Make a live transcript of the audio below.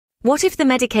What if the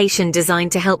medication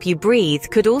designed to help you breathe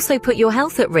could also put your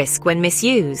health at risk when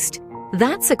misused?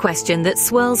 That's a question that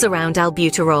swirls around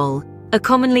albuterol, a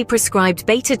commonly prescribed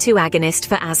beta-2 agonist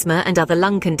for asthma and other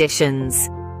lung conditions.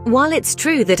 While it's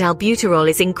true that albuterol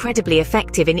is incredibly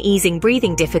effective in easing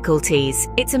breathing difficulties,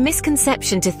 it's a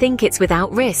misconception to think it's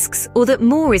without risks or that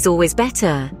more is always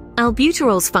better.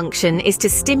 Albuterol's function is to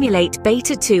stimulate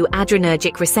beta-2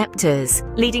 adrenergic receptors,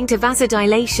 leading to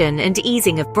vasodilation and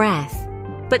easing of breath.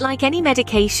 But like any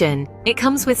medication, it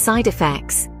comes with side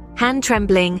effects. Hand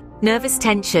trembling, nervous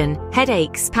tension,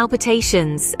 headaches,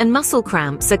 palpitations, and muscle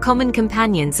cramps are common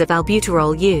companions of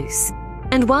albuterol use.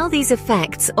 And while these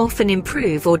effects often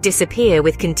improve or disappear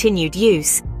with continued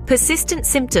use, persistent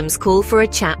symptoms call for a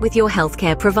chat with your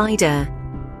healthcare provider.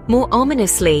 More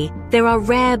ominously, there are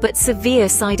rare but severe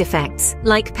side effects,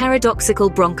 like paradoxical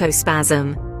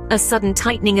bronchospasm, a sudden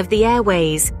tightening of the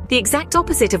airways, the exact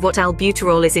opposite of what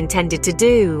albuterol is intended to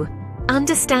do.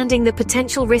 Understanding the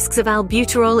potential risks of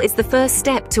albuterol is the first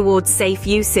step towards safe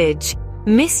usage.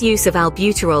 Misuse of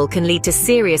albuterol can lead to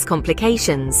serious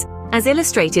complications, as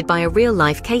illustrated by a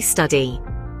real-life case study.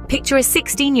 Picture a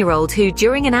 16-year-old who,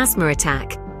 during an asthma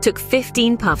attack, took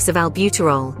 15 puffs of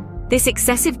albuterol. This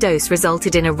excessive dose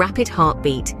resulted in a rapid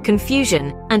heartbeat,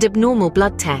 confusion, and abnormal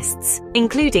blood tests,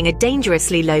 including a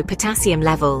dangerously low potassium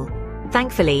level.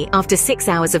 Thankfully, after 6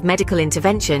 hours of medical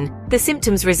intervention, the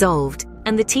symptoms resolved,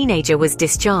 and the teenager was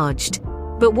discharged.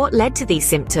 But what led to these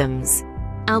symptoms?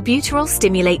 Albuterol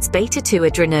stimulates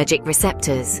beta-2 adrenergic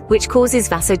receptors, which causes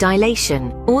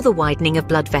vasodilation, or the widening of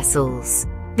blood vessels.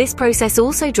 This process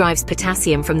also drives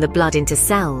potassium from the blood into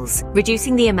cells,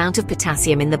 reducing the amount of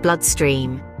potassium in the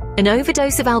bloodstream. An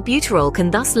overdose of albuterol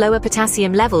can thus lower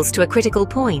potassium levels to a critical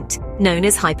point, known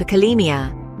as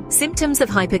hyperkalemia. Symptoms of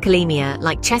hyperkalemia,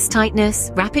 like chest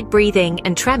tightness, rapid breathing,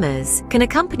 and tremors, can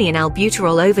accompany an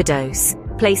albuterol overdose,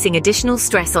 placing additional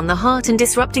stress on the heart and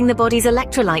disrupting the body's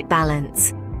electrolyte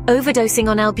balance. Overdosing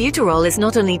on albuterol is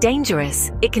not only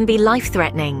dangerous, it can be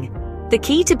life-threatening. The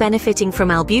key to benefiting from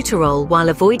albuterol while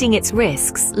avoiding its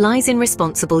risks lies in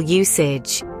responsible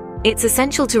usage. It's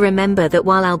essential to remember that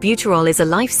while albuterol is a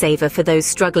lifesaver for those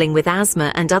struggling with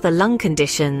asthma and other lung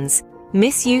conditions,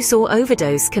 misuse or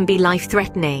overdose can be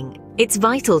life-threatening. It's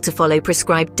vital to follow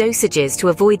prescribed dosages to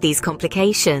avoid these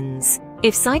complications.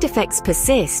 If side effects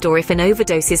persist or if an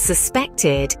overdose is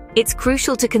suspected, it's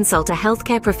crucial to consult a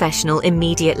healthcare professional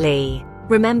immediately.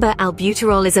 Remember,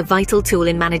 albuterol is a vital tool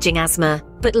in managing asthma,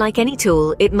 but like any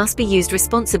tool, it must be used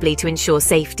responsibly to ensure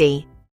safety.